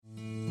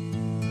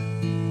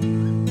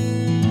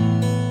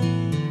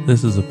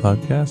This is a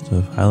podcast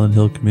of Highland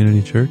Hill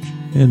Community Church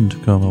in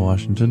Tacoma,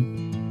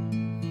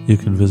 Washington. You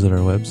can visit our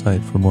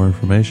website for more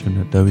information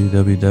at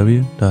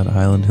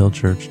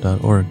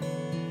www.highlandhillchurch.org.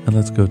 And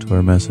let's go to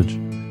our message.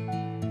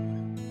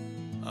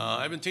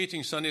 I've been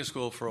teaching Sunday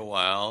school for a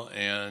while,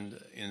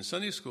 and in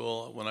Sunday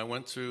school, when I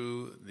went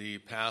through the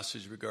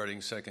passage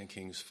regarding 2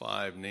 Kings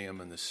 5,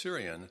 Naaman the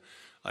Syrian,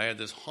 I had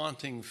this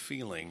haunting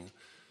feeling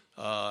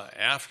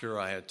after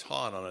I had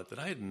taught on it that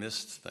I had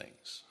missed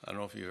things. I don't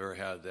know if you've ever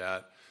had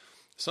that.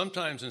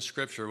 Sometimes in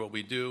Scripture, what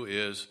we do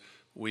is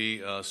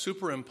we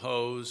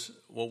superimpose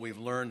what we've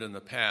learned in the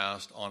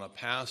past on a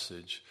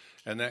passage,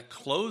 and that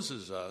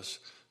closes us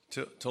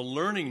to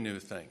learning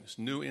new things,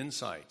 new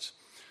insights.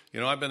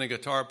 You know, I've been a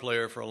guitar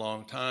player for a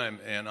long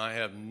time, and I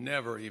have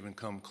never even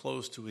come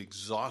close to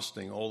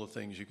exhausting all the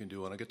things you can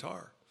do on a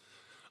guitar.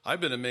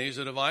 I've been amazed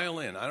at a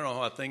violin. I don't know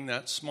how a thing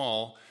that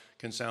small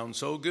can sound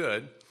so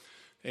good.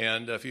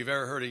 And if you've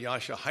ever heard of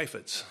Jascha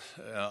Heifetz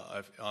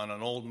on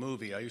an old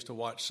movie, I used to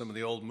watch some of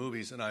the old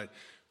movies, and I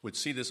would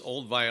see this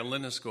old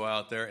violinist go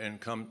out there and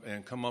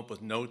come up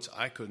with notes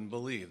I couldn't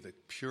believe, the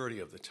purity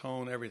of the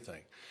tone,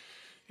 everything.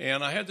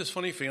 And I had this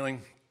funny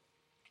feeling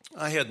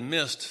I had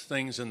missed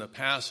things in the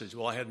passage.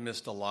 Well, I had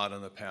missed a lot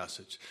in the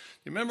passage.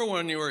 You remember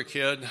when you were a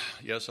kid?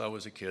 Yes, I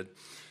was a kid.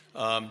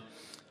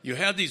 You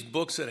had these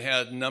books that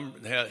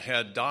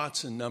had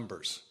dots and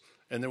numbers,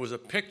 and there was a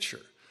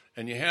picture,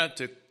 and you had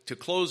to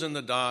close in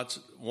the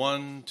dots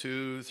 1,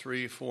 2,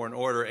 3, 4 in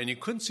order, and you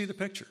couldn't see the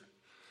picture.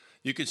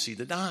 You could see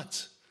the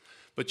dots,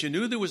 but you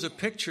knew there was a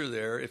picture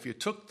there if you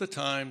took the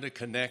time to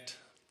connect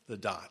the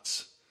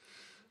dots.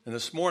 And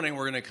this morning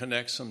we're going to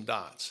connect some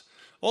dots.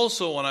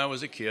 Also, when I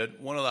was a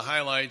kid, one of the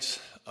highlights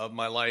of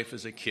my life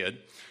as a kid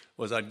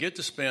was I'd get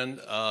to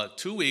spend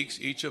 2 weeks,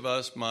 each of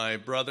us, my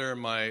brother,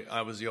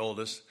 I was the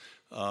oldest,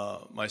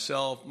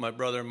 myself, my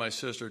brother, and my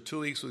sister, 2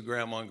 weeks with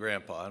Grandma and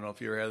Grandpa. I don't know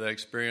if you ever had that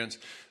experience.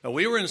 Now,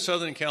 we were in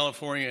Southern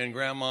California, and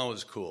Grandma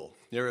was cool.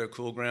 You ever had a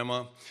cool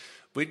grandma?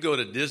 We'd go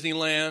to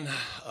Disneyland,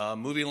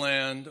 Movie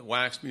Land,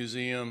 Wax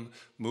Museum,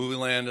 Movie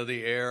Land of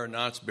the Air,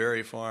 Knott's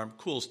Berry Farm,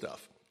 cool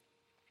stuff.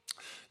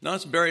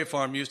 Knott's Berry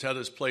Farm used to have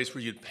this place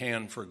where you'd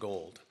pan for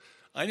gold.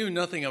 I knew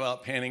nothing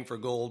about panning for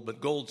gold, but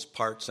gold's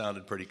part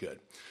sounded pretty good.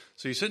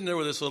 So you're sitting there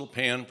with this little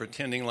pan,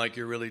 pretending like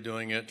you're really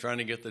doing it, trying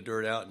to get the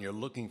dirt out, and you're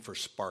looking for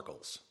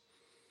sparkles.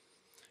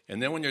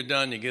 And then when you're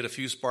done, you get a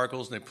few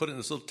sparkles, and they put it in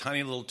this little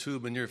tiny little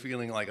tube, and you're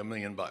feeling like $1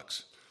 million.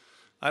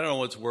 I don't know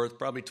what it's worth,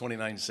 probably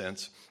 29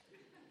 cents.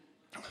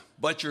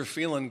 But you're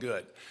feeling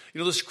good. You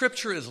know, the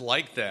Scripture is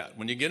like that.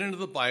 When you get into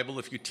the Bible,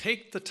 if you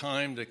take the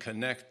time to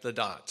connect the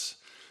dots,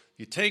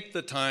 you take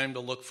the time to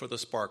look for the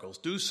sparkles,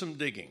 do some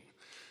digging,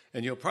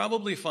 and you'll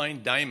probably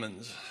find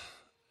diamonds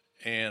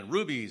and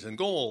rubies and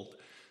gold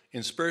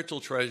in spiritual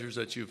treasures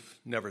that you've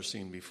never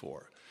seen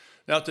before.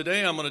 Now,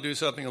 today I'm going to do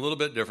something a little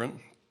bit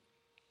different,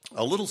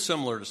 a little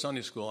similar to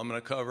Sunday school. I'm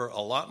going to cover a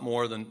lot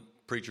more than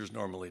preachers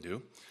normally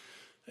do,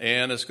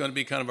 and it's going to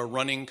be kind of a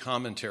running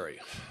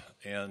commentary.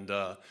 And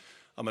I'm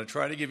going to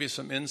try to give you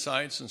some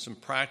insights and some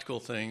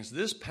practical things.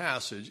 This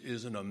passage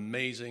is an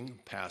amazing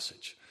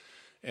passage.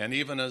 And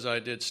even as I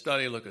did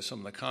study, look at some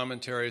of the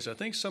commentaries, I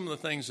think some of the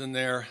things in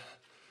there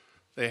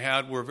they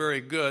had were very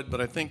good,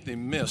 but I think they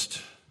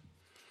missed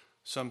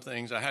some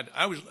things.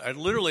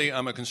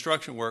 I'm a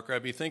construction worker.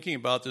 I'd be thinking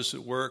about this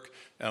at work,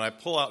 and I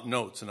pull out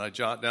notes, and I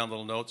jot down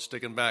little notes,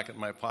 stick them back in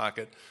my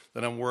pocket,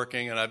 that I'm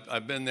working, and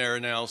I've been there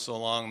now so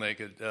long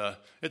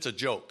it's a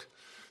joke.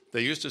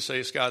 They used to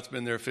say Scott's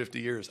been there 50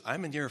 years.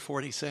 I'm in year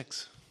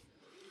 46.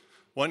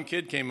 One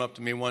kid came up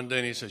to me one day,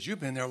 and he says, "You've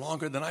been there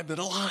longer than I've been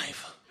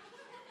alive."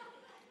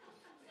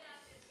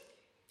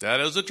 That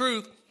is the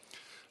truth.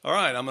 All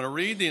right, I'm going to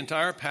read the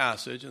entire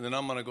passage, and then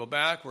I'm going to go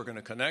back. We're going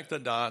to connect the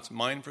dots,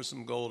 mine for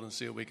some gold, and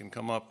see what we can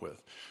come up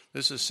with.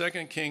 This is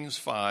 2 Kings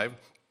 5.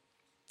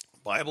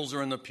 Bibles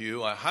are in the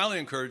pew. I highly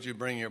encourage you to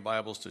bring your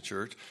Bibles to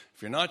church.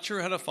 If you're not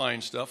sure how to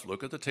find stuff,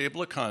 look at the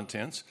table of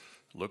contents.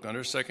 Look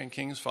under 2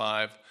 Kings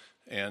 5,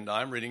 and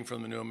I'm reading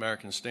from the New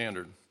American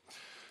Standard.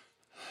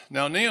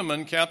 Now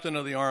Naaman, captain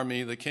of the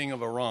army, the king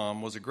of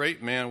Aram, was a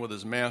great man with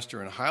his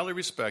master and highly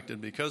respected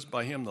because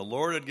by him the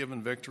Lord had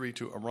given victory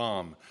to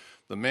Aram.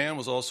 The man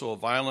was also a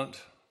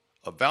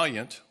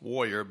valiant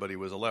warrior, but he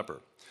was a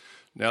leper.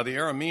 Now the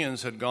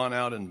Arameans had gone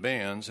out in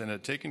bands and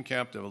had taken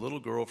captive a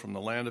little girl from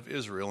the land of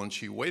Israel, and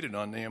she waited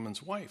on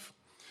Naaman's wife.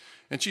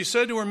 And she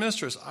said to her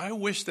mistress, "I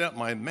wish that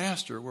my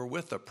master were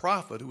with the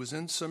prophet who was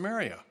in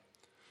Samaria.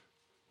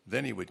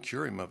 Then he would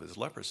cure him of his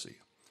leprosy."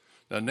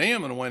 Now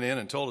Naaman went in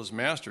and told his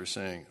master,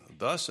 saying,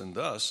 "Thus and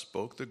thus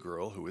spoke the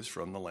girl who is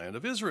from the land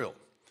of Israel."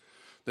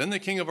 Then the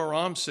king of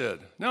Aram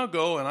said, "Now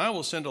go, and I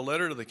will send a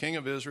letter to the king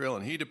of Israel."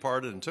 And he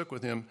departed and took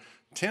with him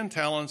 10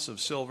 talents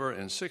of silver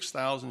and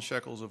 6,000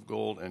 shekels of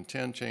gold and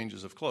 10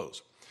 changes of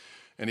clothes.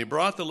 And he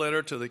brought the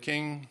letter to the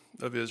king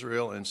of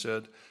Israel and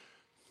said,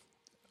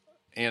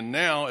 "And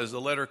now, as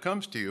the letter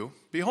comes to you,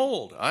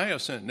 behold, I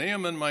have sent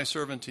Naaman my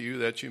servant to you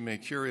that you may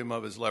cure him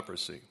of his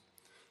leprosy."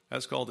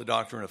 That's called the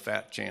doctrine of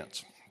fat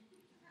chance.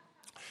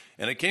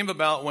 And it came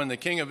about when the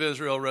king of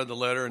Israel read the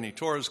letter, and he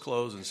tore his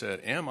clothes and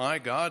said, Am I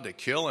God to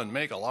kill and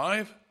make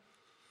alive?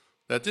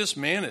 That this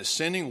man is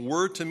sending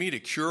word to me to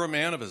cure a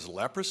man of his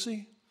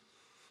leprosy?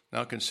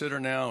 Now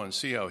consider now and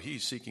see how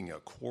he's seeking a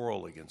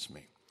quarrel against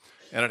me.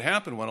 And it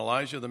happened when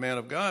Elijah, the man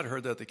of God,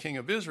 heard that the king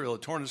of Israel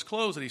had torn his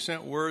clothes, that he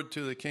sent word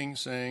to the king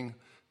saying,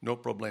 No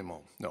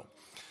problemo. No.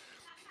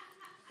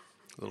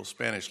 A little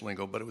Spanish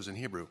lingo, but it was in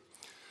Hebrew.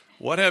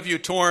 What have you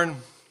torn?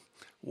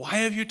 Why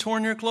have you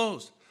torn your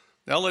clothes?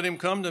 Now let him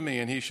come to me,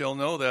 and he shall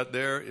know that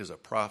there is a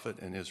prophet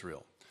in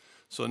Israel.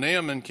 So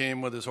Naaman came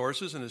with his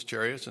horses and his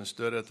chariots and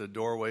stood at the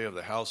doorway of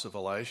the house of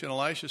Elisha. And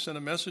Elisha sent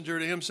a messenger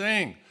to him,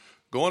 saying,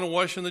 Go and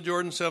wash in the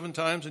Jordan 7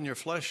 times, and your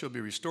flesh shall be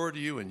restored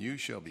to you, and you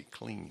shall be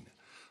clean.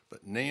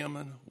 But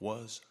Naaman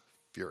was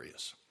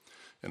furious,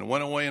 and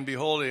went away, and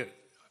behold,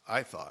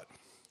 I thought,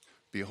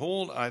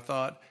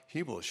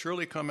 he will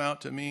surely come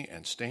out to me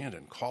and stand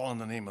and call on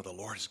the name of the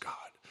Lord his God,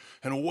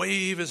 and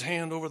wave his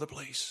hand over the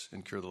place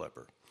and cure the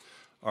leper.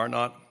 Are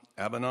not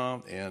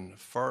Abana and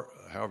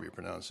however you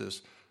pronounce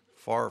this,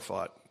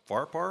 Farpar?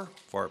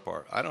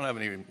 I don't have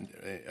any,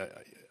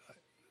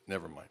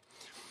 never mind.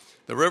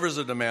 The rivers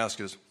of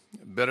Damascus,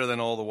 better than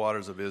all the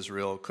waters of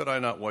Israel. Could I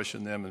not wash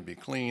in them and be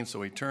clean?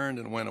 So he turned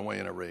and went away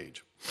in a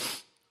rage.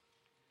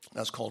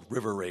 That's called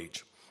river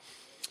rage.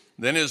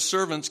 Then his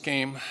servants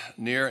came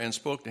near and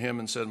spoke to him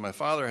and said, My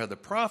father, had the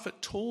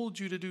prophet told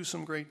you to do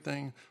some great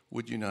thing,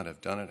 would you not have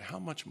done it? How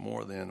much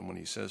more then when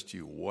he says to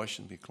you, Wash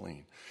and be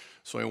clean?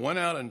 So he went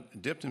out and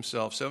dipped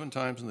himself 7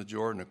 times in the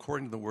Jordan,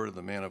 according to the word of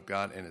the man of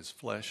God, and his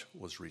flesh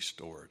was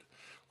restored,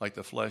 like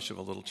the flesh of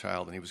a little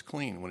child, and he was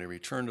clean. When he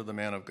returned to the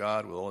man of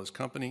God with all his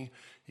company,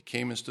 he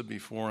came and stood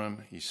before him.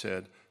 He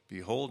said,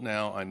 Behold,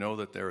 now I know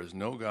that there is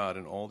no God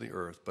in all the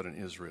earth but in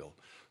Israel.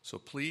 So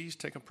please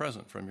take a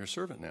present from your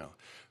servant now.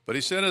 But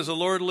he said, As the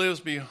Lord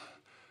lives,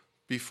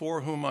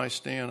 before whom I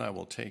stand, I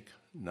will take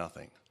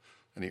nothing.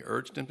 And he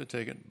urged him to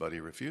take it, but he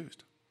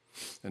refused.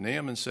 And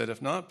Naaman said,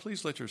 If not,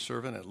 please let your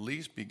servant at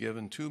least be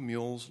given 2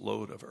 mules'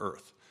 load of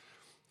earth.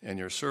 And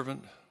your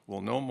servant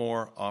will no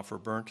more offer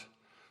burnt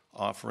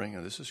offering,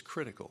 and this is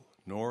critical,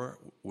 nor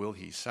will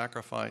he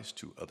sacrifice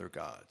to other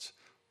gods,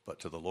 but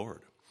to the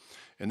Lord.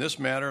 In this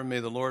matter, may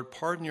the Lord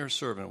pardon your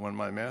servant when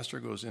my master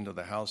goes into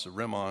the house of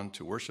Rimmon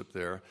to worship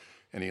there,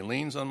 and he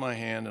leans on my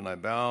hand, and I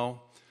bow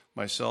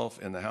myself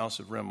in the house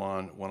of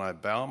Rimmon. When I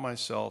bow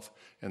myself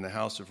in the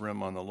house of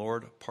Rimmon, the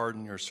Lord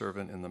pardon your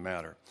servant in the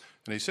matter.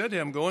 And he said to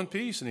him, Go in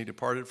peace, and he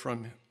departed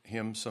from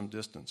him some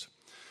distance.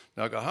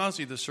 Now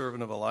Gehazi, the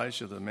servant of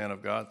Elisha, the man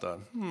of God, thought,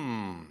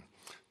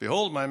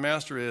 Behold, my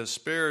master has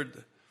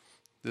spared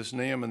this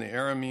Naaman the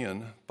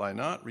Aramean by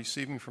not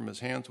receiving from his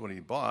hands what he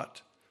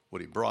brought.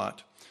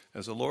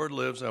 As the Lord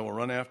lives, I will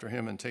run after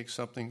him and take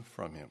something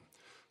from him.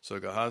 So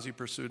Gehazi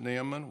pursued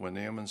Naaman. When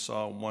Naaman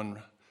saw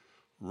one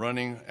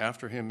running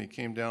after him, he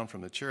came down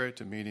from the chariot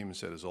to meet him and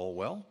said, Is all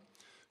well?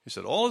 He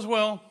said, All is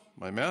well.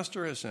 My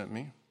master has sent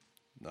me.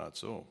 Not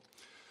so.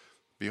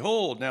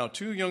 Behold, now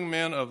 2 young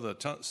men of the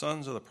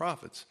sons of the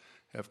prophets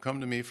have come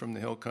to me from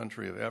the hill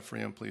country of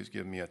Ephraim. Please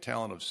give me a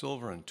talent of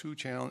silver and 2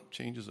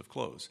 changes of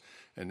clothes.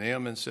 And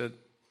Naaman said,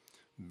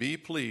 Be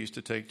pleased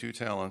to take 2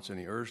 talents. And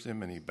he urged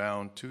him, and he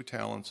bound 2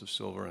 talents of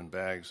silver in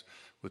bags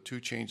with 2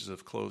 changes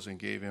of clothes, and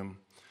gave him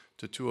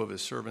to 2 of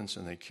his servants,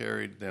 and they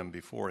carried them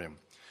before him.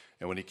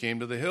 And when he came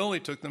to the hill, he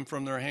took them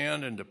from their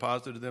hand and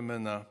deposited them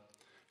in the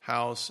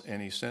house,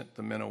 and he sent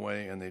the men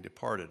away, and they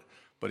departed.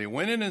 But he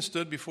went in and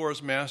stood before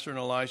his master, and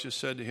Elijah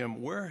said to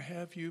him, Where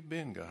have you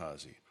been,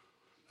 Gehazi?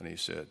 And he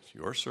said,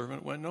 Your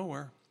servant went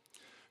nowhere.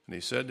 And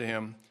he said to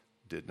him,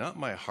 Did not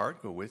my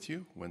heart go with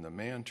you when the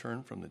man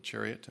turned from the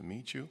chariot to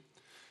meet you?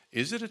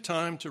 Is it a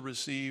time to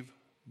receive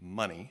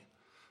money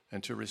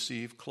and to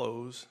receive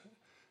clothes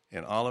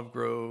and olive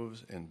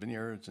groves and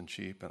vineyards and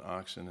sheep and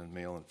oxen and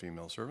male and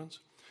female servants?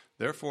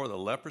 Therefore the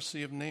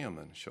leprosy of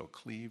Naaman shall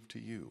cleave to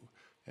you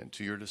and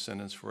to your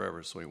descendants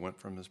forever. So he went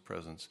from his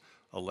presence,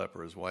 a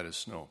leper as white as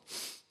snow.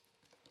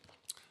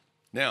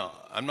 Now,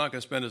 I'm not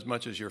going to spend as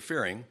much as you're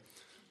fearing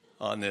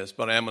on this,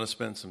 but I am going to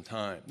spend some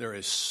time. There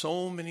is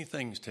so many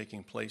things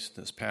taking place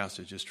in this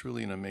passage. It's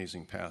truly an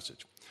amazing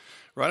passage.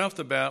 Right off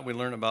the bat, we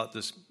learn about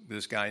this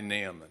guy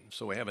Naaman.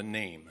 So we have a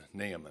name,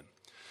 Naaman.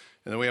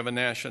 And then we have a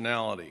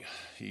nationality.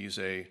 He's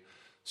a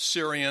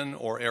Syrian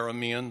or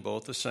Aramean,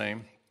 both the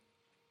same.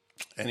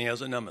 And he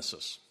has a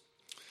nemesis.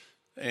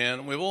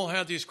 And we've all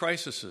had these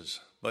crises,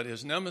 but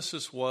his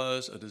nemesis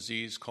was a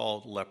disease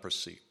called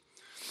leprosy.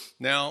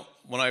 Now,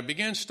 when I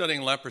began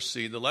studying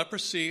leprosy, the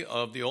leprosy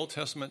of the Old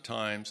Testament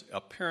times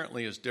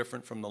apparently is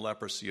different from the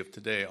leprosy of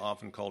today,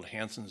 often called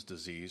Hansen's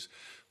disease,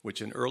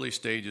 which in early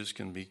stages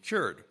can be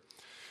cured.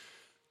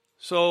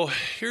 So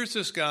here's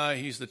this guy.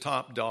 He's the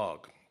top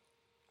dog.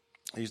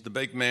 He's the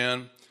big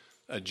man,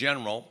 a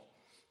general,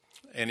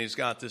 and he's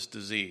got this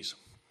disease.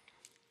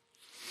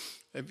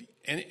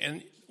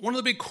 And one of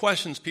the big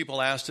questions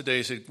people ask today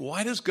is,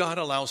 why does God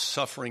allow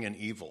suffering and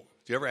evil?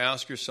 Do you ever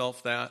ask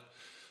yourself that?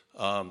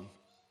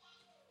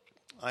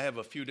 I have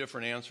a few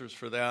different answers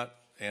for that,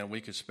 and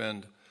we could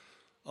spend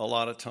a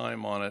lot of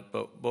time on it,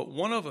 but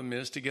one of them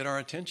is to get our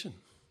attention.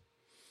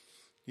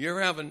 You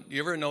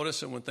ever notice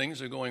that when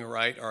things are going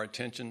right, our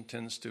attention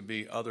tends to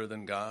be other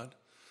than God?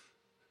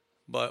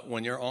 But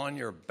when you're on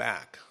your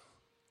back,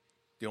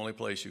 the only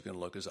place you can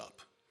look is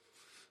up.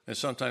 And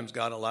sometimes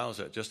God allows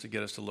that just to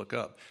get us to look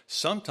up.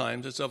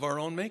 Sometimes it's of our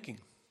own making.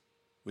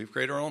 We've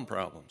created our own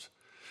problems.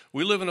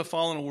 We live in a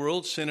fallen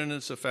world. Sin and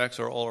its effects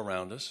are all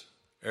around us,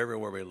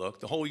 everywhere we look.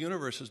 The whole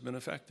universe has been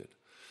affected.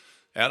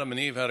 Adam and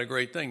Eve had a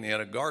great thing. They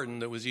had a garden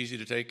that was easy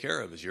to take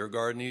care of. Is your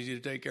garden easy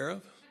to take care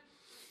of?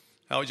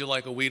 How would you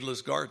like a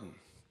weedless garden?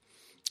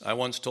 I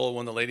once told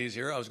one of the ladies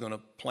here I was going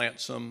to plant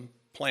some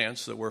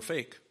plants that were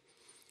fake.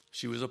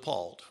 She was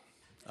appalled.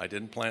 I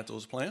didn't plant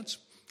those plants.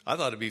 I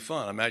thought it'd be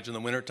fun. Imagine the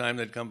wintertime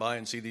they'd come by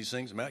and see these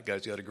things. That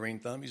guy's got a green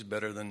thumb. He's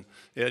better than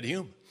Ed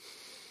Hume.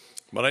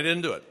 But I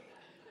didn't do it.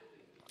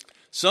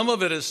 Some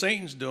of it is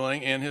Satan's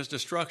doing and his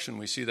destruction.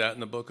 We see that in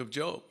the book of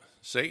Job.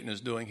 Satan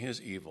is doing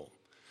his evil.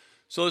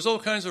 So there's all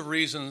kinds of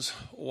reasons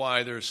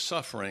why there's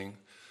suffering.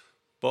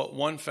 But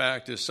one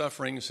fact is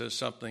suffering says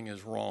something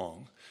is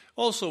wrong.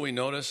 Also, we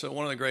notice that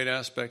one of the great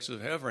aspects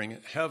of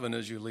heaven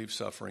is you leave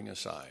suffering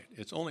aside.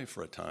 It's only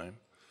for a time.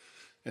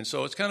 And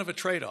so it's kind of a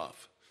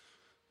trade-off.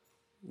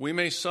 We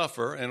may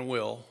suffer and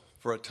will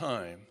for a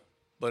time,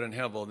 but in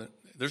heaven,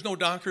 there's no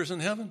doctors in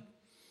heaven.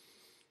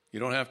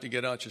 You don't have to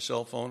get out your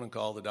cell phone and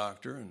call the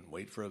doctor and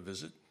wait for a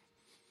visit.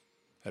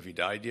 Have you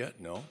died yet?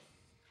 No.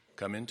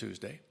 Come in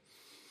Tuesday.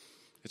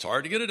 It's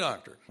hard to get a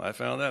doctor. I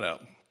found that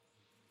out.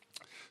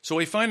 So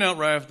we find out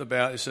right off the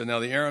bat, it said, now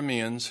the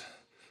Arameans,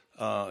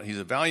 he's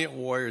a valiant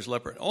warrior, he's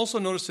leper. Also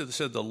notice that it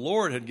said the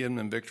Lord had given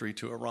him victory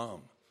to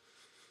Aram.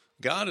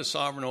 God is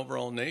sovereign over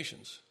all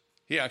nations.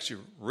 He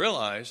actually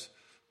realized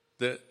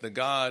that the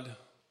God,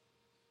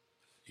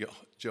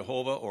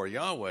 Jehovah or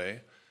Yahweh,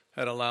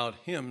 had allowed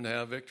him to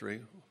have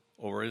victory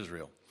over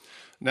Israel.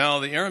 Now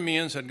the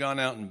Arameans had gone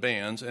out in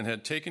bands and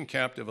had taken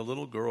captive a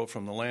little girl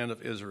from the land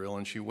of Israel,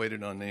 and she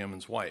waited on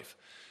Naaman's wife.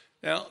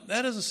 Now,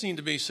 that doesn't seem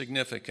to be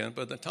significant,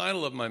 but the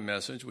title of my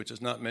message, which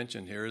is not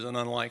mentioned here, is An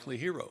Unlikely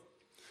Hero.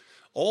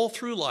 All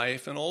through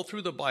life and all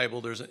through the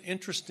Bible, there's an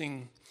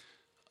interesting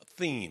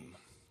theme,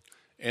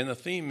 and the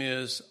theme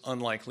is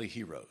unlikely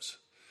heroes.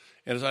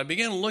 And as I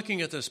began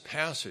looking at this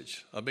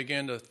passage, I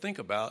began to think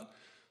about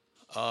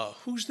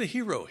who's the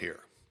hero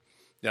here?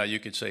 Now, you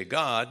could say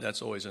God.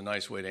 That's always a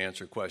nice way to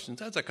answer questions.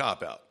 That's a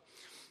cop-out.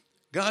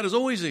 God is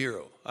always a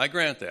hero. I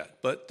grant that.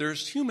 But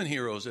there's human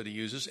heroes that he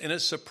uses, and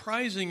it's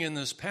surprising in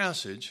this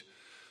passage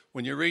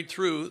when you read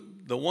through,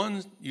 the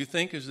one you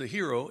think is the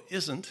hero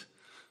isn't.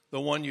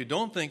 The one you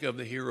don't think of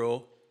the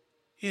hero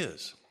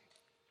is.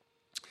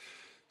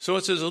 So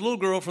it says, a little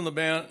girl from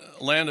the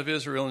land of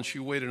Israel, and she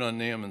waited on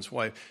Naaman's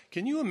wife.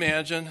 Can you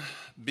imagine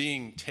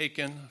being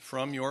taken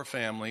from your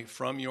family,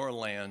 from your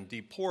land,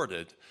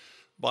 deported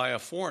by a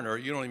foreigner?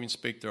 You don't even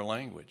speak their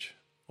language.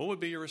 What would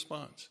be your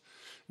response?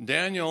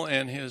 Daniel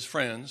and his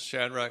friends,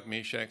 Shadrach,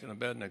 Meshach, and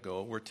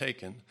Abednego, were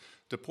taken,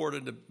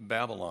 deported to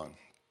Babylon.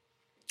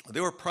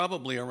 They were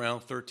probably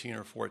around 13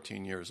 or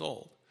 14 years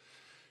old.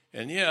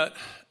 And yet,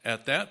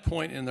 at that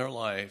point in their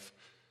life,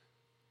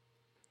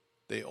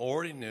 they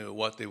already knew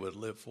what they would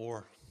live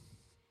for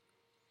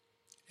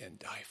and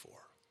die for.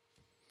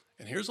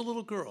 And here's a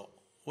little girl.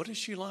 What is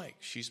she like?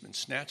 She's been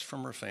snatched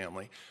from her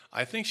family.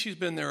 I think she's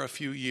been there a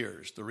few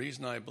years. The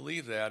reason I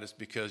believe that is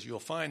because you'll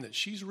find that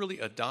she's really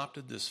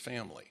adopted this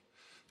family.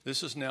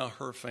 This is now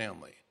her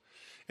family.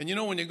 And you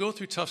know, when you go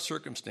through tough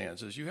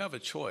circumstances, you have a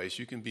choice.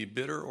 You can be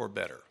bitter or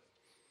better.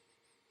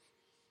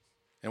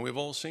 And we've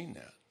all seen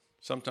that.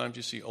 Sometimes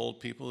you see old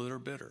people that are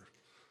bitter.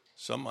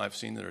 Some I've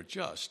seen that are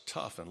just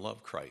tough and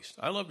love Christ.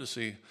 I love to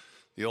see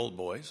the old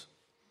boys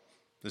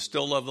that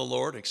still love the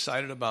Lord,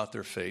 excited about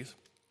their faith.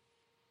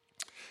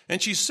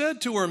 And she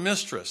said to her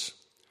mistress,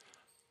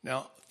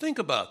 now think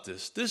about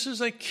this. This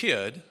is a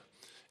kid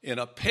in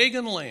a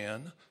pagan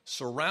land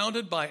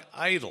surrounded by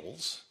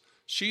idols.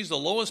 She's the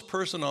lowest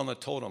person on the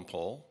totem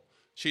pole.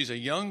 She's a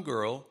young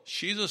girl.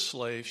 She's a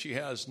slave. She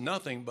has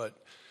nothing but,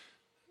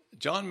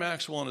 John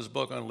Maxwell in his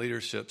book on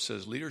leadership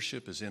says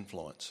leadership is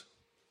influence.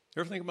 You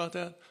ever think about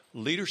that?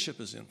 Leadership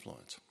is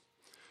influence.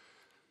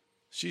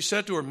 She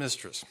said to her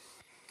mistress,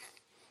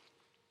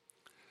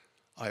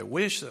 I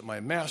wish that my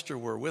master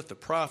were with the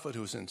prophet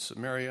who's in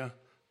Samaria,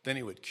 then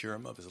he would cure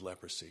him of his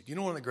leprosy. Do you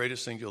know one of the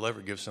greatest things you'll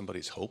ever give somebody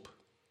is hope?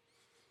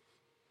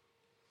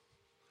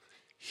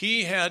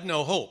 He had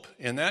no hope.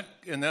 In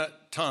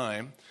that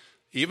time,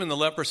 even the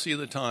leprosy of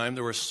the time,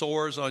 there were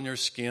sores on your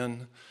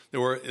skin.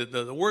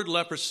 The word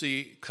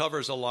leprosy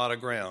covers a lot of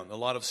ground, a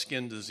lot of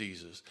skin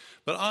diseases.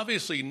 But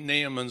obviously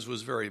Naaman's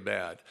was very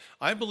bad.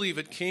 I believe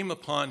it came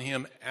upon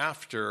him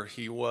after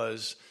he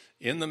was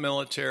in the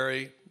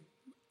military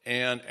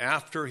and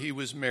after he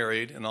was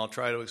married, and I'll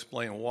try to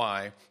explain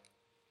why.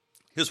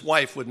 His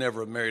wife would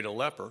never have married a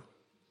leper.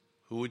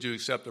 Who would you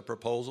accept a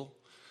proposal?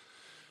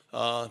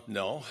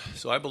 No.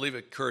 So I believe it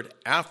occurred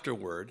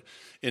afterward.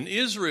 In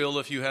Israel,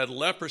 if you had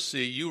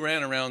leprosy, you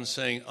ran around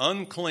saying,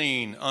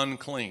 unclean,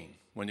 unclean,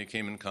 when you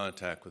came in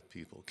contact with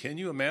people. Can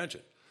you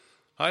imagine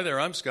Hi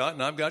there, I'm Scott,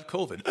 and I've got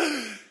COVID.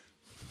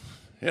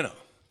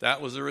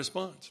 That was the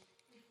response.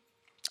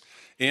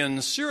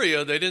 In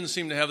Syria, they didn't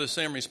seem to have the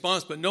same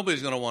response, but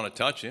nobody's going to want to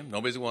touch him.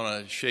 Nobody's going to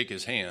want to shake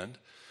his hand.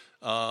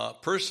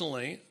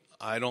 Personally,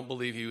 I don't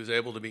believe he was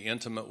able to be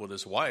intimate with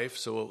his wife,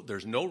 so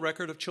there's no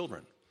record of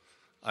children.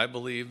 I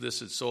believe this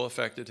had so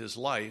affected his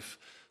life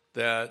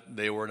that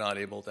they were not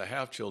able to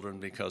have children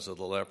because of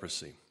the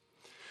leprosy.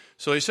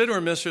 So he said to her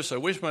mistress, I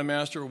wish my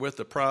master were with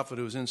the prophet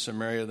who was in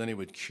Samaria, then he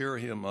would cure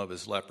him of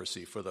his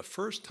leprosy. For the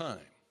first time,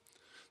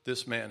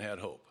 this man had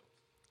hope.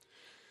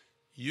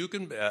 You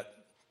can bet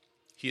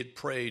he had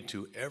prayed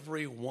to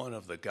every one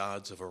of the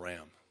gods of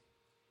Aram.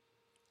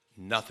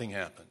 Nothing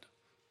happened.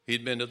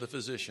 He'd been to the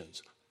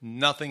physicians.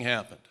 Nothing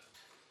happened.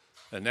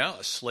 And now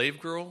a slave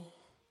girl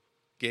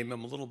gave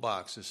him a little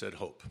box that said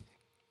hope.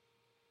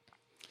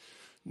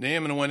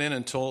 Naaman went in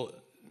and told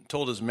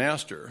his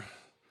master,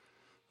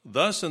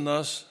 thus and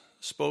thus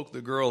spoke the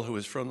girl who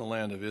is from the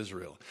land of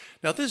Israel.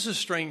 Now this is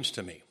strange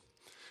to me.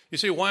 You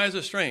say, why is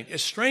it strange?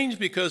 It's strange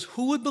because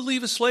who would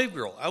believe a slave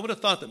girl? I would have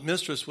thought that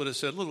mistress would have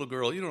said, little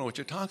girl, you don't know what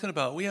you're talking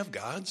about. We have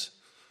gods.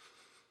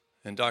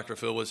 And Dr.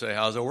 Phil would say,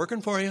 how's it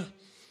working for you?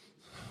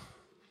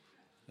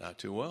 Not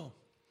too well.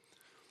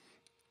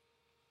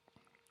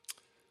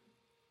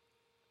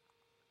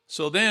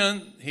 So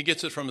then he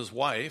gets it from his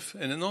wife,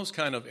 and in those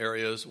kind of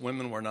areas,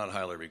 women were not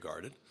highly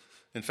regarded.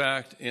 In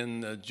fact,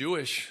 in the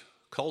Jewish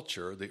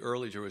culture, the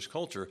early Jewish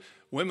culture,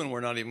 women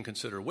were not even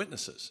considered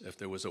witnesses. If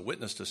there was a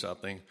witness to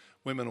something,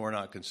 women were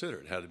not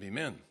considered. It had to be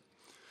men.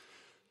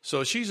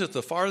 So she's at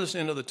the farthest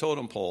end of the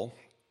totem pole,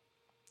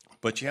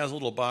 but she has a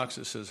little box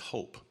that says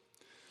hope.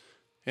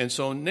 And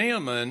so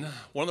Naaman,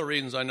 one of the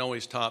reasons I know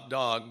he's top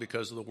dog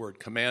because of the word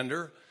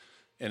commander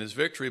and his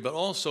victory, but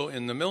also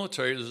in the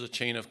military there's a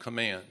chain of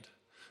command.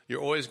 You're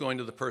always going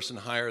to the person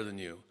higher than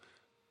you.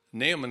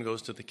 Naaman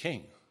goes to the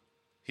king.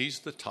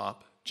 He's the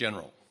top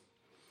general.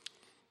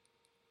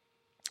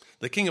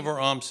 The king of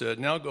Aram said,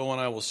 now go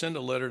and I will send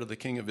a letter to the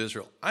king of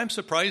Israel. I'm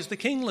surprised the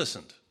king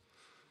listened.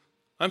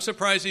 I'm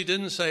surprised he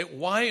didn't say,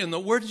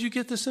 where did you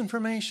get this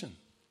information?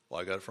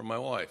 Well, I got it from my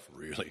wife.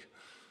 Really?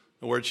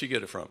 Where'd she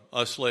get it from?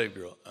 A slave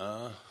girl.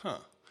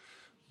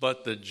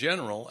 But the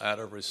general, out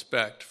of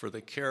respect for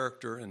the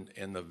character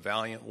and the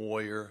valiant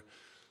warrior,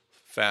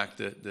 fact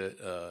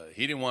that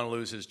he didn't want to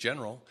lose his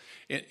general.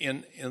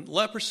 In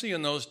leprosy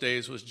in those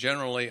days was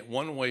generally,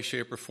 one way,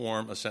 shape, or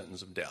form, a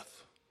sentence of death.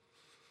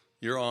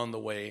 You're on the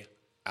way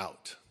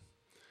out.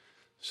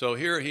 So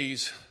here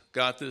he's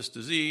got this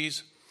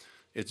disease.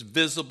 It's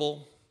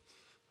visible,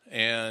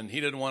 and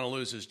he didn't want to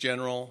lose his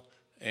general,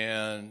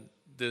 and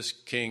this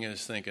king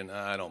is thinking,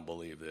 I don't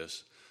believe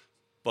this,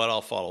 but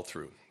I'll follow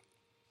through.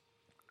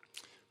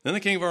 Then the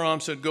king of Aram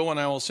said, go and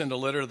I will send a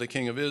letter to the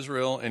king of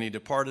Israel. And he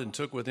departed and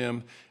took with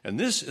him. And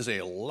this is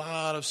a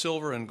lot of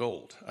silver and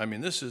gold. I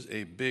mean, this is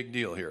a big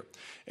deal here.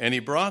 And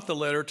he brought the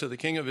letter to the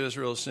king of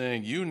Israel,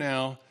 saying, you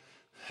now,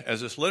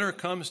 as this letter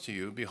comes to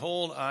you,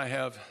 behold, I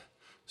have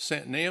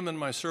sent Naaman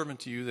my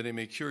servant to you that he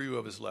may cure you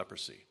of his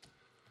leprosy.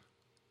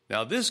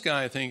 Now this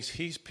guy thinks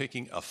he's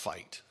picking a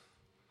fight.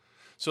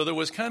 So there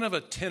was kind of a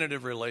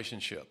tentative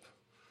relationship.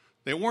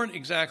 They weren't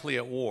exactly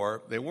at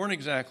war. They weren't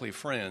exactly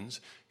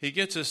friends. He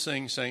gets this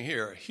thing saying,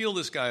 here, heal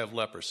this guy of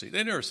leprosy.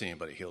 They'd never seen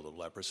anybody healed of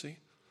leprosy.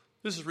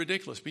 This is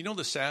ridiculous. But you know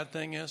the sad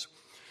thing is?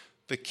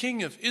 The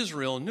king of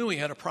Israel knew he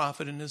had a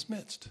prophet in his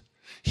midst.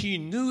 He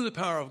knew the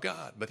power of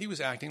God, but he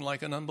was acting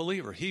like an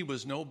unbeliever. He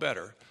was no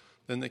better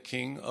than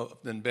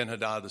than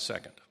Ben-Hadad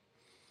II,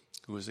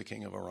 who was the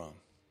king of Aram.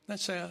 Isn't that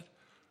sad?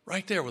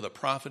 Right there with a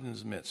prophet in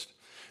his midst.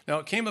 Now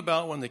it came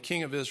about when the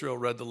king of Israel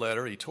read the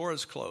letter, he tore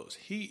his clothes.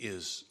 He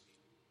is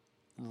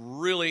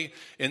really,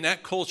 in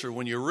that culture,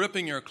 when you're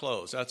ripping your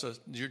clothes,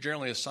 you're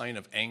generally a sign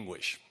of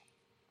anguish.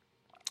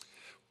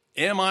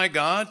 Am I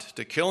God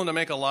to kill and to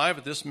make alive?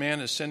 But this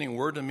man is sending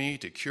word to me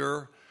to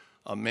cure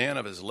a man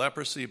of his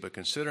leprosy, but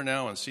consider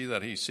now and see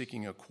that he's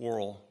seeking a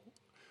quarrel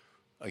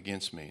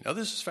against me. Now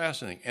this is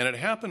fascinating. And it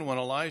happened when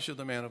Elijah,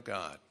 the man of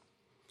God.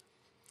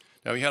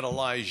 Now he had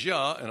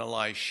Elijah and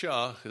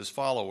Elisha, his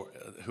follower,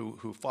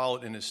 who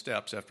followed in his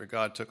steps after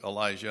God took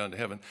Elijah into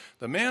heaven.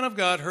 The man of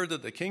God heard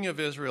that the king of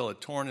Israel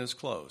had torn his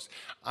clothes.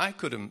 I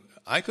could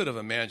have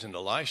imagined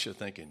Elisha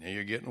thinking,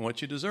 you're getting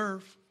what you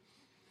deserve.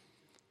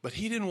 But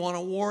he didn't want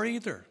a war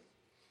either.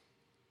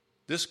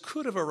 This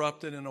could have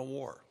erupted in a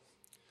war.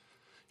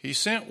 He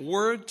sent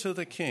word to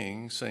the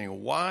king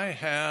saying, why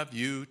have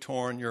you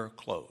torn your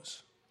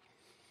clothes?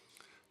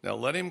 Now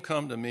let him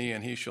come to me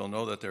and he shall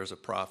know that there's a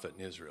prophet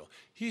in Israel.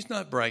 He's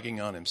not bragging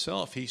on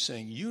himself. He's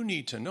saying, you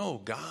need to know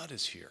God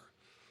is here.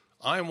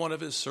 I'm one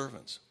of his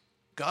servants.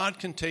 God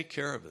can take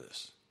care of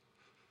this.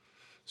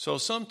 So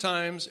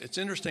sometimes it's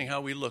interesting how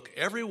we look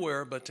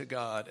everywhere but to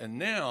God. And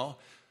now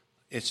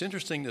it's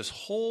interesting, this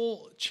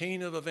whole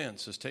chain of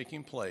events is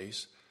taking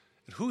place.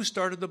 And who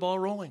started the ball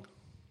rolling?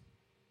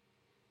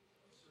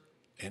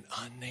 An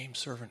unnamed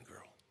servant girl.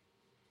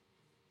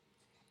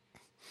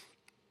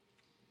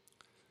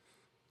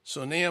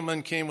 So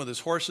Naaman came with his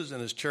horses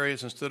and his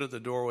chariots and stood at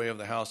the doorway of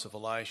the house of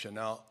Elisha.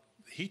 Now,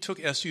 he took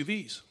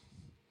SUVs.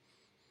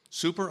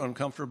 super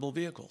uncomfortable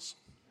vehicles.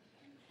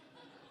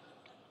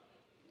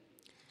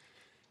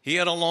 He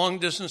had a long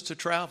distance to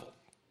travel.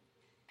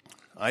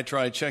 I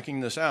tried checking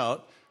this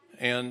out,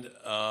 and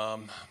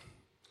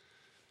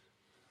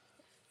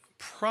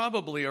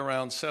probably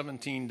around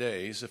 17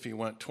 days, if he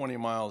went 20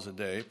 miles a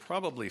day,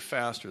 probably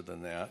faster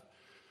than that.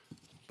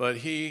 But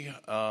it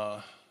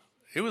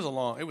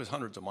was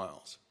hundreds of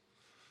miles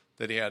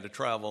that he had to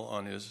travel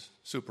on his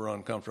super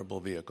uncomfortable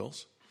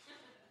vehicles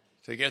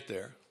to get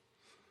there.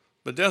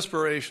 But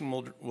desperation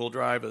will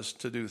drive us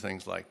to do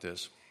things like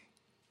this.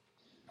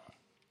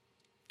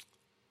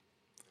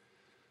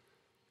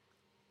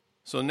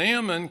 So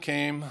Naaman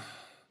came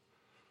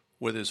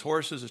with his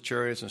horses, his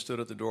chariots, and stood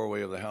at the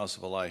doorway of the house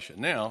of Elisha.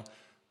 Now,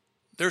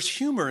 there's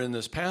humor in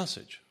this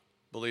passage,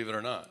 believe it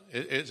or not.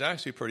 It's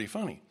actually pretty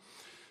funny,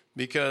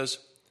 because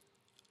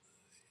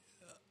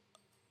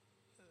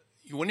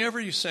whenever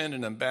you send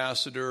an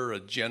ambassador, a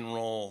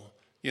general,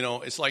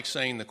 it's like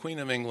saying the Queen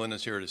of England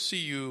is here to see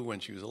you when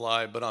she was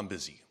alive, but I'm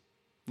busy.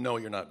 No,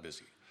 you're not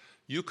busy.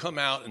 You come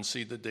out and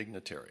see the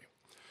dignitary.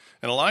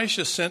 And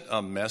Elisha sent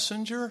a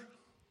messenger.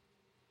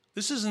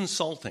 This is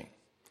insulting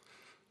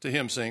to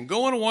him, saying,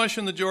 "Go and wash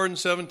in the Jordan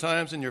 7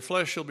 times, and your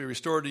flesh shall be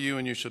restored to you,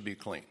 and you shall be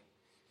clean."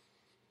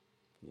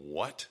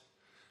 What?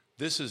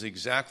 This is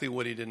exactly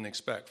what he didn't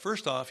expect.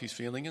 First off, he's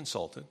feeling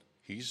insulted.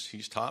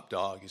 He's top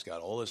dog. He's got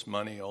all this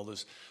money, all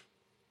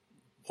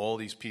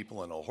these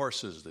people and the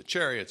horses, the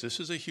chariots. This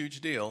is a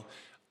huge deal.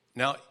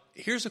 Now,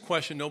 here's a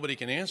question nobody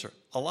can answer.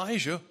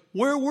 Elijah,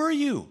 where were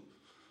you?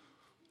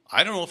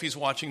 I don't know if he's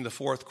watching the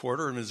fourth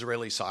quarter of an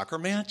Israeli soccer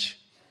match.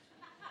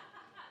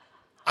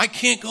 I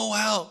can't go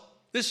out.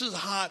 This is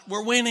hot.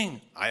 We're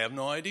winning. I have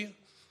no idea.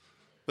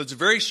 But it's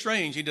very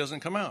strange he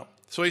doesn't come out.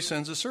 So he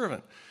sends a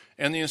servant.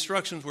 And the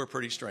instructions were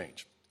pretty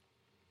strange.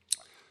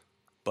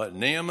 But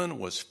Naaman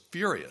was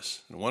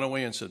furious and went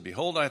away and said,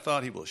 "Behold, I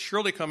thought he will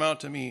surely come out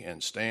to me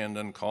and stand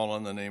and call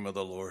on the name of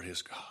the Lord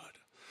his God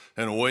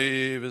and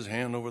wave his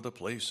hand over the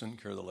place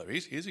and cure the leper."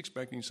 He's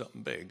expecting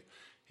something big.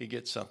 He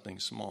gets something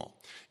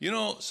small.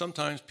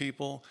 Sometimes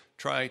people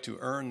try to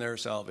earn their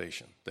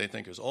salvation. They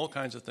think there's all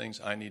kinds of things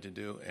I need to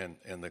do,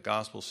 and the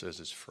gospel says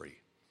it's free.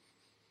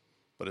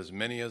 But as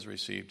many as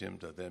received him,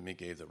 to them he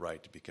gave the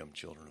right to become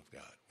children of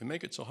God. We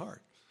make it so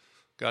hard.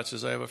 God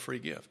says, I have a free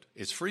gift.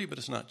 It's free, but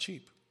it's not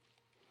cheap.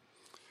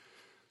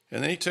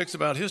 And then he talks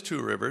about his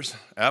 2 rivers,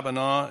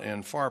 Abana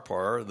and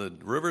Pharpar, the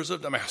rivers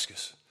of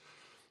Damascus.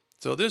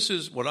 So this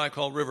is what I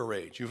call river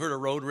rage. You've heard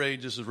of road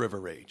rage. This is river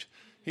rage.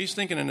 He's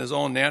thinking in his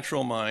own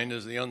natural mind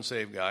as the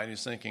unsaved guy. And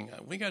he's thinking,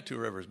 we got 2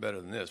 rivers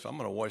better than this. If I'm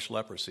going to wash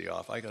leprosy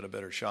off, I got a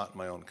better shot in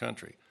my own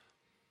country.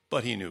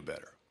 But he knew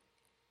better.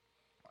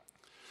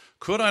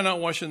 Could I not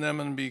wash in them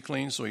and be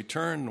clean? So he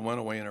turned and went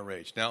away in a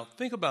rage. Now,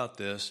 think about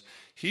this.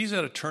 He's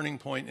at a turning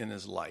point in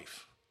his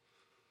life.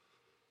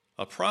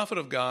 A prophet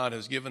of God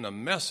has given a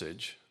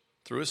message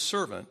through his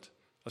servant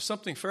of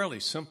something fairly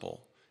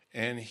simple,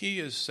 and he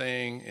is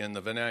saying in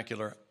the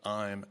vernacular,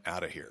 I'm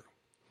out of here.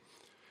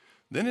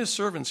 Then his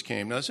servants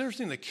came. Now, it's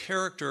interesting the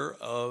character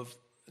of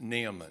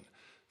Naaman.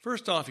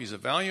 First off, he's a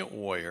valiant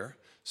warrior.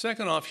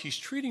 Second off, he's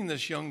treating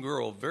this young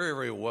girl very,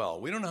 very well.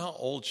 We don't know how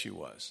old she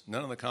was.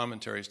 None of the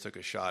commentaries took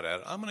a shot at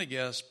it. I'm going to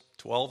guess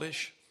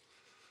 12-ish.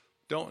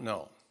 Don't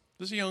know.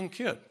 This is a young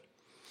kid.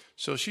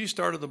 So she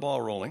started the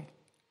ball rolling.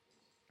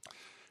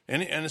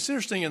 And it's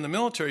interesting, in the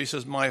military, he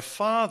says, my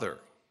father.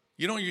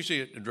 You don't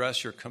usually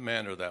address your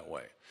commander that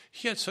way.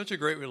 He had such a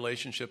great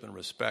relationship and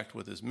respect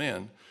with his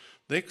men.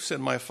 They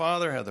said, my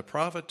father, had the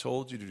prophet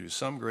told you to do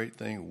some great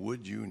thing,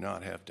 would you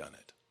not have done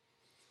it?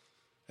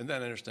 Isn't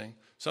that interesting?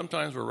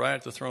 Sometimes we're right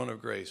at the throne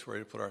of grace,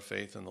 ready to put our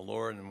faith in the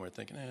Lord, and we're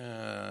thinking,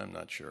 I'm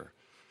not sure.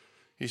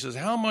 He says,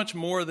 how much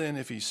more then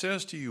if he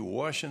says to you,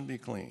 wash and be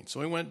clean? So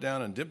he went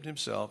down and dipped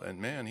himself, and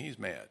man, he's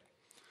mad.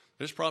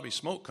 There's probably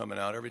smoke coming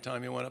out every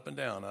time he went up and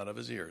down out of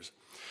his ears.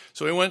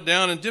 So he went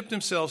down and dipped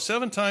himself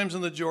 7 times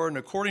in the Jordan,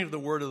 according to the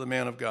word of the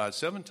man of God.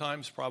 7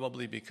 times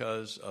probably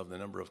because of the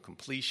number of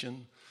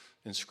completion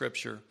in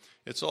Scripture.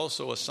 It's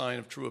also a sign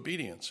of true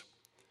obedience.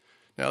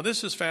 Now,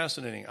 this is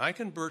fascinating. I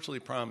can virtually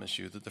promise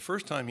you that the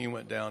first time he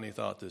went down, he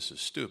thought this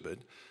is stupid.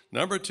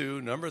 Number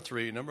 2, number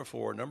 3, number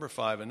 4, number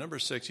 5, and number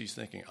 6, he's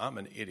thinking, I'm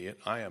an idiot.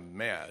 I am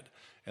mad.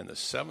 And the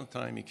 7th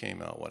time he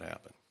came out, what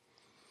happened?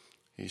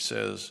 He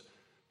says,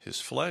 his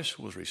flesh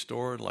was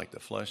restored like the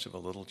flesh of a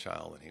little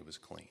child, and he was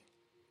clean.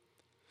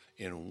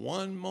 In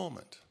one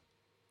moment,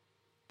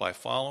 by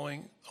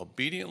following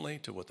obediently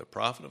to what the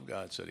prophet of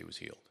God said, he was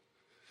healed.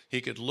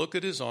 He could look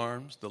at his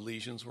arms, the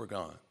lesions were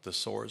gone, the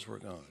sores were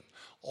gone.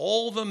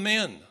 All the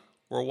men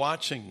were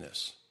watching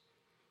this,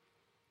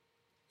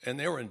 and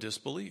they were in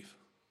disbelief.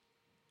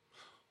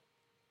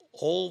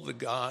 All the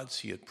gods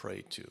he had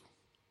prayed to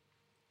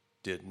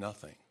did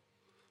nothing.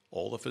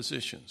 All the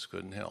physicians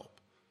couldn't help.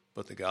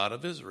 But the God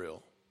of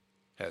Israel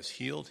has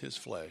healed his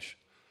flesh,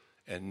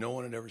 and no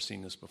one had ever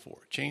seen this before.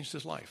 Changed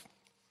his life.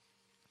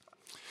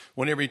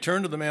 When he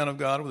returned to the man of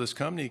God with his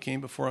company, he came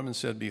before him and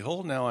said,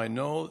 behold, now I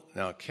know,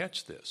 now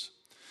catch this.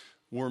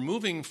 We're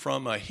moving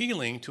from a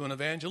healing to an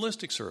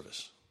evangelistic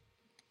service.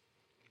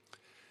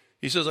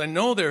 He says, I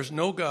know there's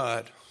no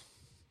God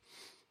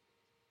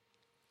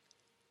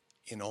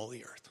in all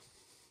the earth,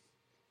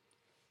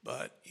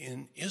 but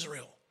in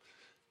Israel.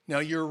 Now,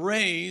 you're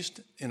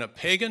raised in a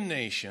pagan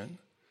nation.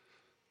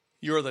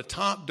 You're the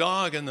top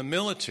dog in the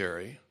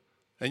military,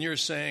 and you're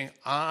saying,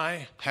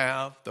 I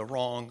have the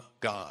wrong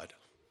God.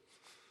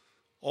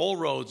 All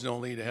roads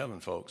don't lead to heaven,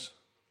 folks.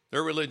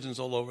 There are religions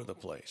all over the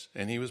place,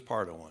 and he was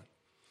part of one,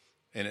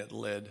 and it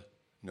led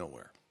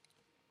nowhere.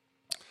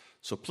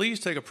 So please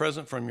take a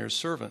present from your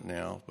servant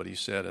now. But he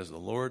said, as the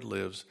Lord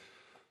lives,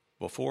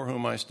 before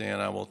whom I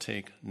stand, I will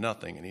take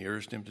nothing. And he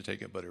urged him to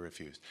take it, but he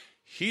refused.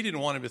 He didn't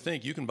want him to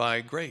think you can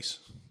buy grace.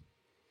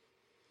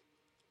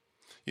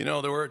 You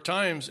know, there were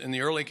times in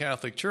the early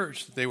Catholic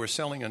Church that they were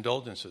selling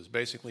indulgences,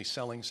 basically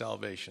selling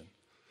salvation.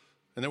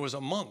 And there was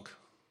a monk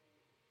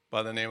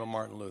by the name of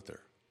Martin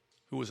Luther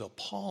who was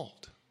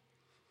appalled.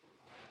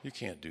 You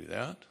can't do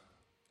that.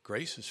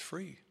 Grace is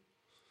free.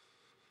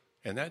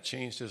 And that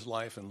changed his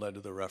life and led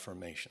to the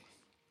Reformation.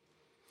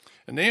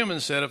 And Naaman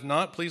said, if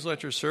not, please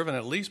let your servant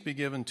at least be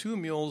given 2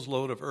 mules'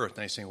 load of earth. And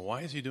they're saying,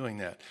 why is he doing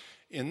that?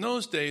 In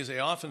those days, they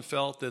often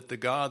felt that the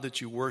God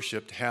that you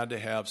worshiped had to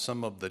have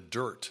some of the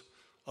dirt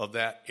of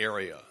that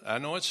area. I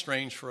know it's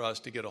strange for us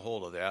to get a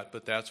hold of that,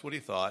 but that's what he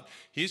thought.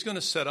 He's going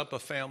to set up a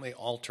family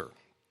altar.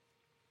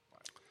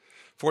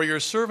 For your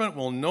servant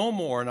will no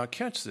more, now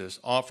catch this,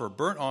 offer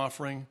burnt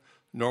offering,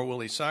 nor will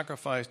he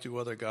sacrifice to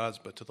other gods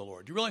but to the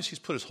Lord. Do you realize he's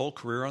put his whole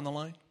career on the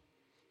line?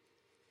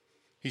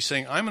 He's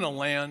saying, I'm in a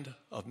land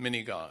of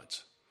many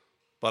gods,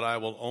 but I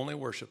will only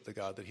worship the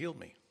God that healed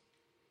me.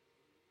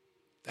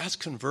 That's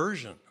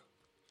conversion.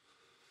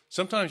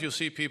 Sometimes you'll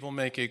see people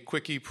make a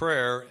quickie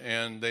prayer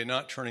and they're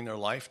not turning their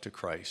life to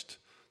Christ.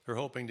 They're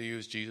hoping to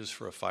use Jesus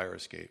for a fire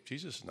escape.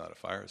 Jesus is not a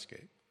fire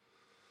escape.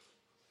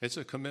 It's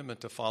a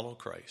commitment to follow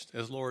Christ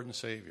as Lord and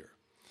Savior.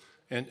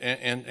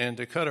 And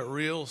to cut it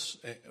real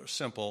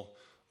simple,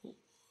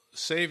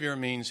 Savior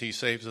means he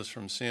saves us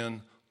from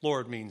sin.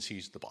 Lord means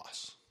he's the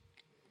boss.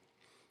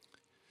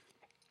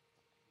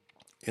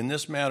 In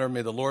this matter,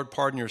 may the Lord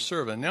pardon your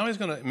servant. Now he's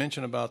going to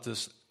mention about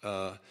this,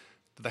 the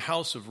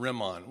house of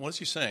Rimmon. What's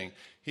he saying?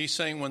 He's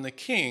saying when the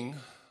king,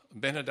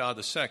 Ben-Hadad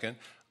II,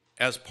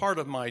 as part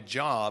of my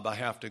job, I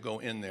have to go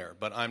in there,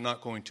 but I'm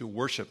not going to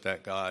worship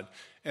that God.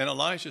 And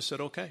Elijah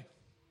said, okay.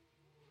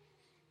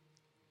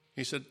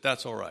 He said,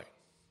 that's all right.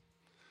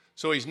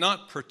 So he's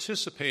not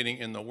participating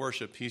in the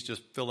worship. He's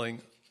just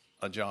filling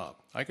a job.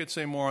 I could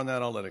say more on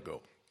that. I'll let it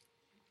go.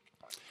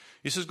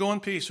 He says, go in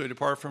peace. So he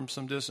departed from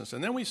some distance.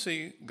 And then we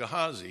see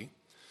Gehazi.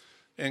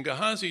 And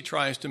Gehazi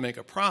tries to make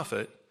a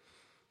profit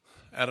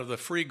out of the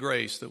free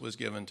grace that was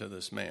given to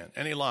this man.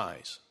 And he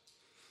lies.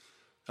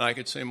 And I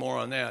could say more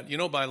on that. You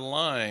know, by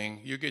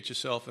lying, you get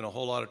yourself in a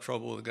whole lot of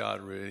trouble with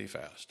God really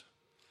fast.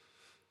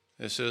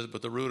 It says,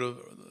 but the root of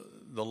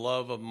the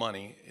love of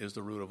money is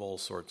the root of all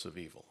sorts of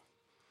evil.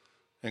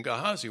 And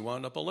Gehazi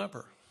wound up a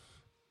leper.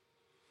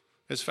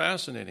 It's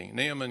fascinating.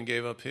 Naaman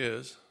gave up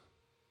his.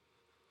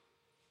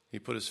 He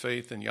put his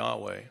faith in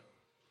Yahweh.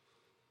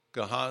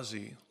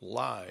 Gehazi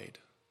lied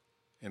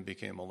and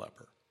became a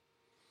leper.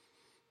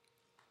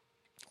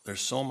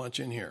 There's so much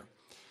in here.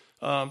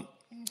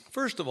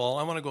 First of all,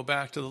 I want to go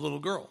back to the little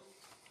girl.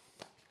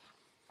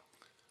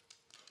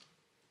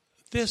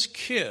 This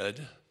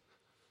kid,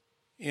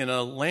 in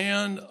a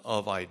land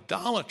of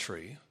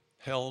idolatry,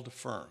 held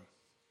firm.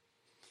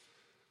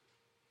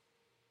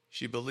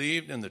 She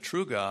believed in the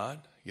true God,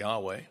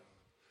 Yahweh.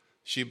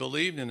 She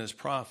believed in his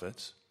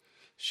prophets.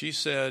 She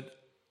said,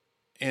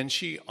 and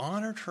she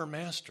honored her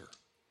master,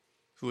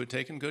 who had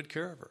taken good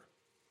care of her,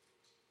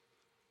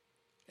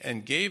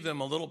 and gave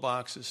them a little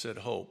box that said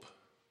hope.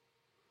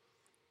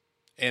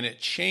 And it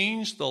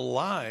changed the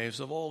lives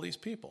of all these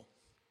people.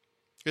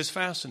 It's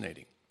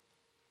fascinating.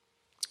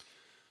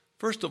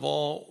 First of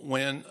all,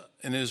 when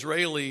an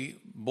Israeli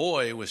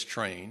boy was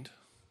trained,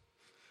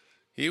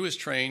 he was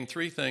trained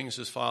 3 things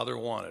his father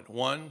wanted.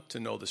 1, to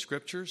know the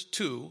scriptures.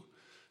 2,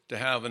 to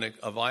have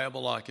a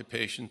viable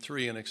occupation.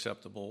 3, an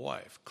acceptable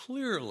wife.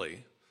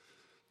 Clearly,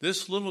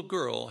 this little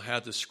girl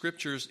had the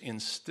scriptures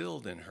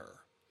instilled in her,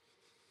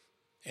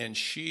 and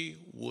she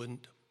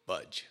wouldn't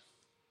budge.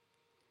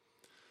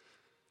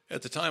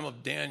 At the time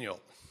of Daniel,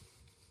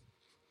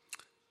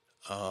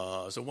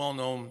 was a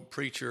well-known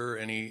preacher,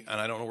 and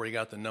I don't know where he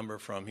got the number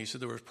from. He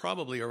said there was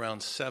probably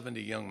around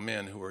 70 young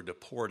men who were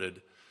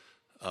deported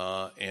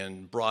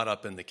and brought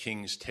up in the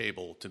king's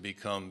table to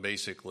become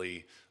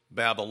basically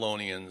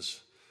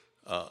Babylonians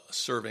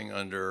serving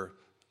under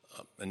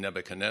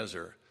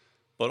Nebuchadnezzar.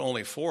 But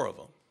only 4 of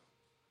them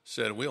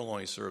said, we'll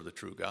only serve the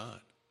true God.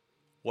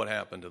 What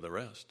happened to the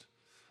rest?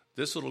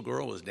 This little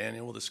girl was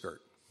Daniel with a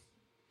skirt.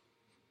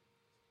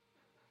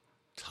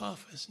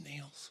 Tough as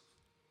nails.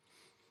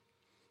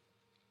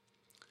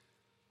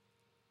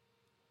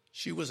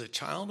 She was a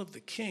child of the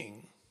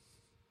king,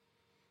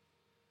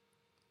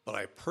 but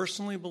I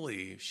personally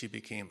believe she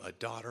became a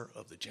daughter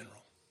of the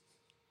general.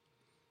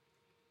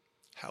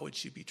 How would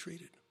she be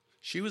treated?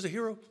 She was a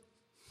hero.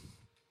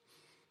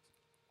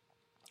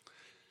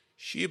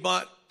 She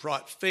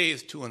brought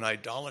faith to an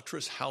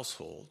idolatrous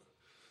household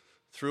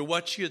through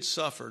what she had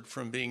suffered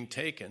from being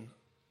taken,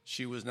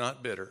 she was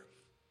not bitter.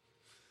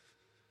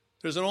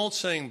 There's an old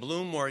saying,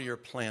 bloom where you're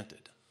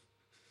planted.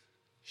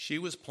 She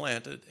was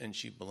planted and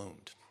she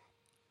bloomed.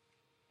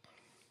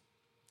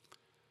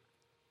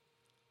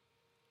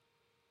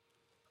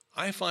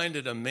 I find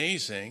it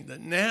amazing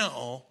that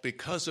now,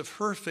 because of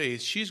her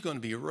faith, she's going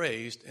to be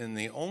raised in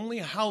the only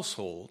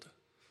household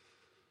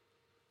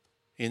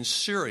in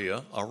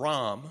Syria,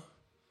 Aram,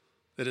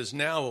 that is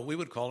now what we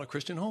would call a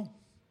Christian home.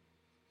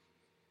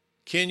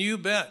 Can you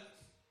bet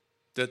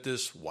that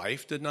this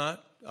wife did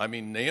not? I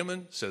mean,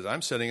 Naaman says,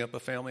 I'm setting up a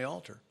family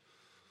altar.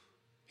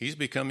 He's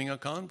becoming a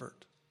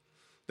convert.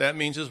 That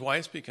means his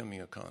wife's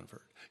becoming a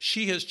convert.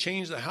 She has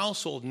changed the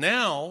household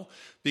now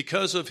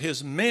because of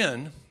his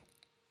men.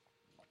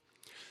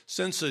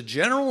 Since the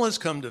general has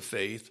come to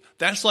faith,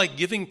 that's like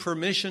giving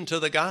permission to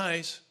the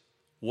guys.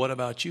 What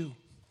about you?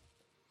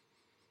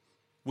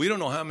 We don't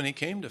know how many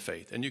came to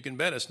faith, and you can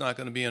bet it's not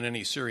going to be in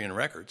any Syrian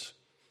records.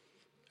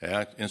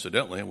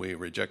 Incidentally, we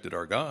rejected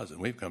our gods, and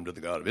we've come to the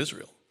God of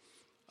Israel.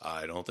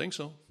 I don't think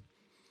so.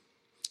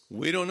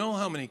 We don't know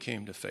how many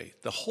came to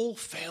faith. The whole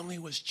family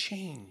was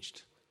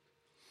changed.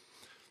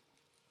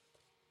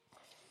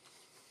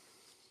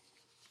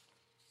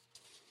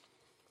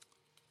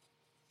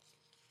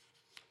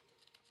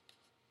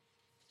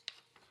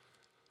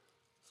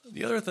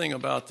 The other thing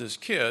about this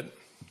kid,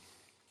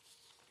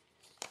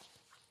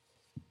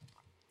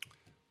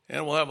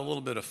 and we'll have a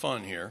little bit of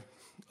fun here.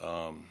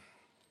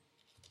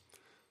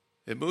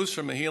 It moves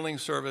from a healing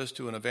service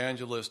to an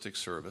evangelistic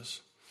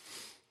service.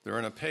 They're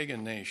in a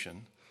pagan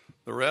nation.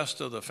 The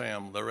rest of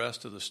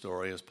the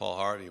story, as Paul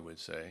Hardy would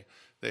say,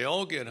 they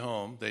all get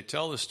home, they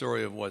tell the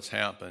story of what's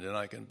happened, and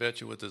I can bet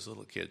you what this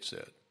little kid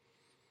said.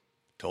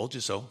 Told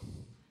you so.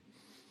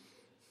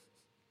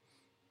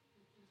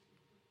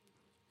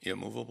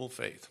 Immovable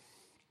faith.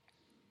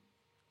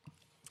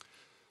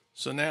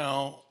 So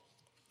now,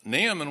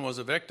 Naaman was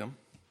a victim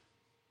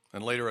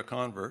and later a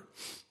convert.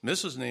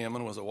 Mrs.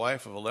 Naaman was a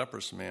wife of a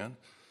leprous man.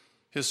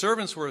 His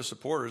servants were his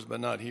supporters,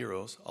 but not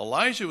heroes.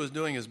 Elijah was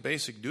doing his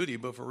basic duty,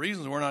 but for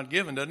reasons we're not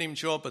given, doesn't even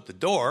show up at the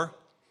door.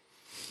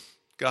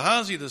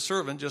 Gehazi, the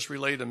servant, just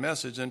relayed a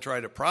message and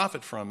tried to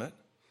profit from it.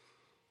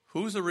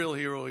 Who's the real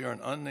hero? You're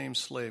an unnamed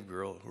slave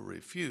girl who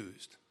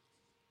refused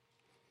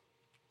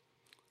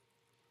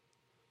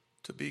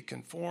to be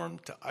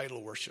conformed to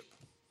idol worship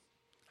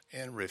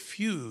and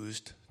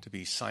refused to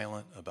be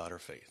silent about her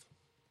faith.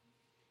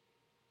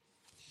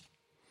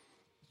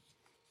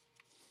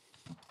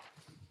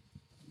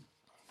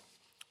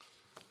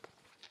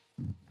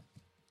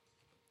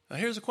 Now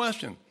here's a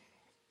question.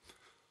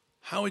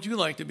 How would you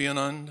like to be an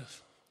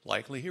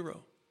unlikely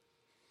hero?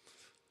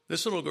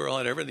 This little girl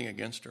had everything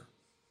against her,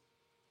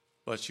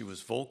 but she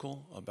was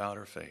vocal about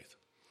her faith.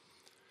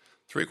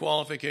 3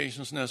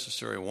 qualifications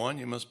necessary. 1,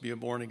 you must be a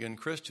born-again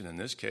Christian. In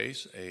this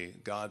case, a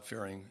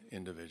God-fearing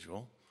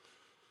individual.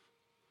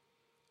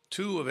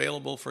 2,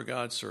 available for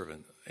God's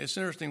servant. It's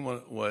interesting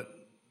what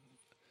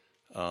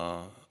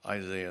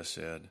Isaiah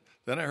said.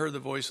 Then I heard the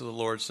voice of the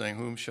Lord saying,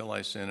 whom shall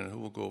I send and who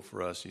will go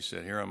for us? He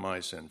said, here am I,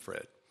 send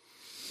Fred.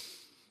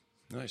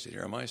 And I said,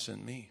 here am I,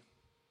 send me.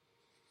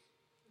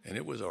 And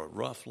it was a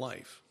rough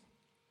life.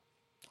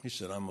 He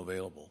said, I'm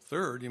available.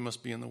 3rd, you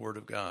must be in the Word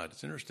of God.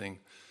 It's interesting.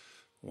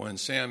 When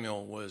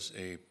Samuel was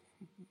a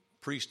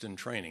priest in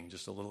training,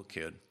 just a little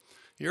kid,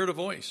 he heard a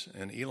voice.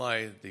 And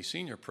Eli, the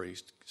senior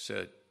priest,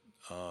 said,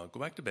 go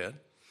back to bed.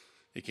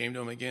 He came to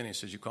him again. He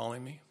said, you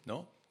calling me?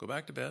 No, go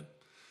back to bed.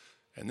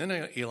 And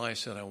then Eli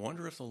said, I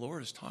wonder if the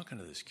Lord is talking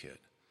to this kid.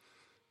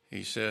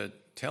 He said,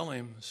 tell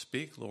him,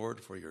 speak,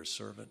 Lord, for your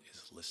servant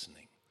is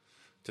listening.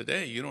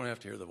 Today, you don't have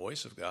to hear the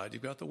voice of God.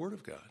 You've got the Word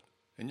of God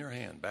in your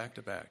hand, back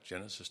to back,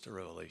 Genesis to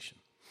Revelation.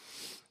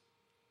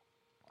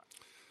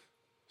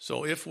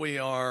 So if we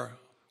are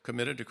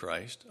committed to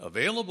Christ,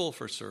 available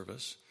for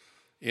service,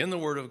 in the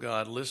Word of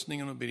God,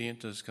 listening and obedient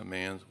to His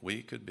commands,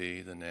 we could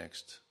be the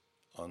next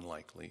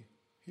unlikely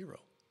hero.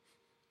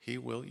 He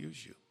will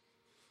use you,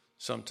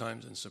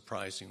 sometimes in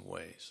surprising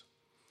ways.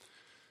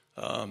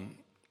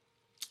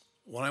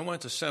 When I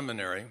went to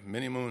seminary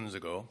many moons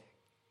ago,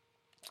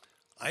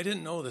 I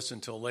didn't know this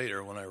until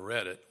later when I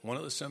read it. One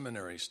of the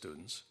seminary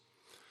students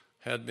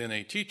had been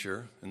a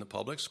teacher in the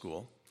public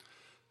school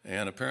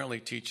and apparently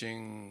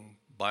teaching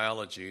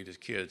biology to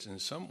kids.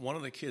 And one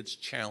of the kids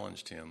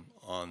challenged him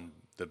on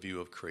the view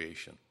of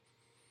creation.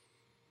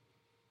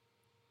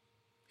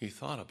 He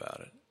thought about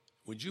it.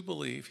 Would you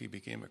believe he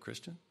became a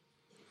Christian?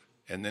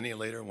 And then he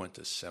later went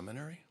to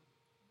seminary.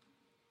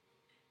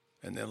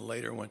 And then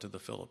later went to the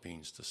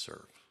Philippines to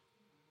serve.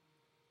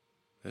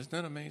 Isn't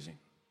that amazing?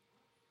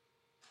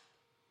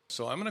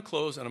 So I'm going to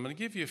close, and I'm going to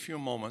give you a few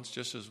moments,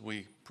 just as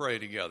we pray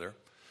together,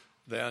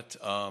 that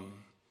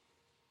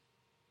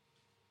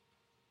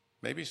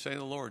maybe say to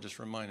the Lord, just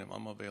remind Him,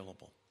 I'm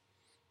available.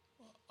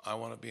 I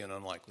want to be an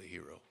unlikely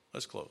hero.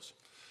 Let's close.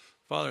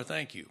 Father,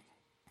 thank you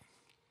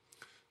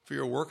for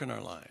your work in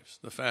our lives.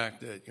 The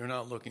fact that you're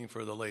not looking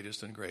for the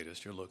latest and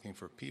greatest. You're looking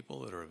for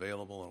people that are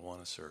available and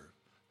want to serve.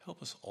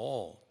 Help us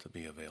all to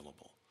be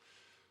available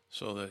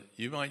so that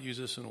you might use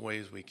us in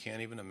ways we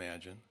can't even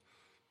imagine,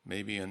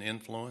 maybe an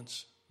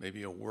influence,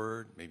 maybe a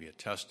word, maybe a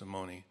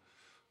testimony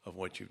of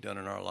what you've done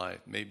in our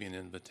life, maybe an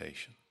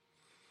invitation.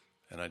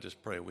 And I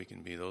just pray we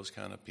can be those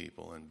kind of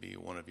people and be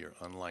one of your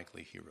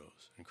unlikely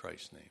heroes. In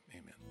Christ's name,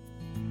 amen.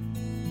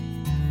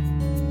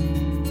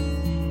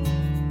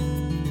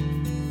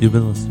 You've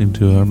been listening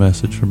to our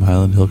message from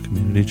Highland Hill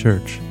Community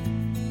Church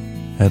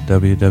at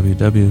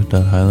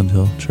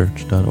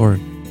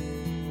www.highlandhillchurch.org.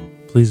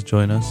 Please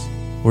join us,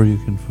 where you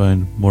can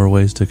find more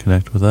ways to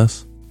connect with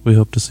us. We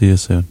hope to see you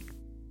soon.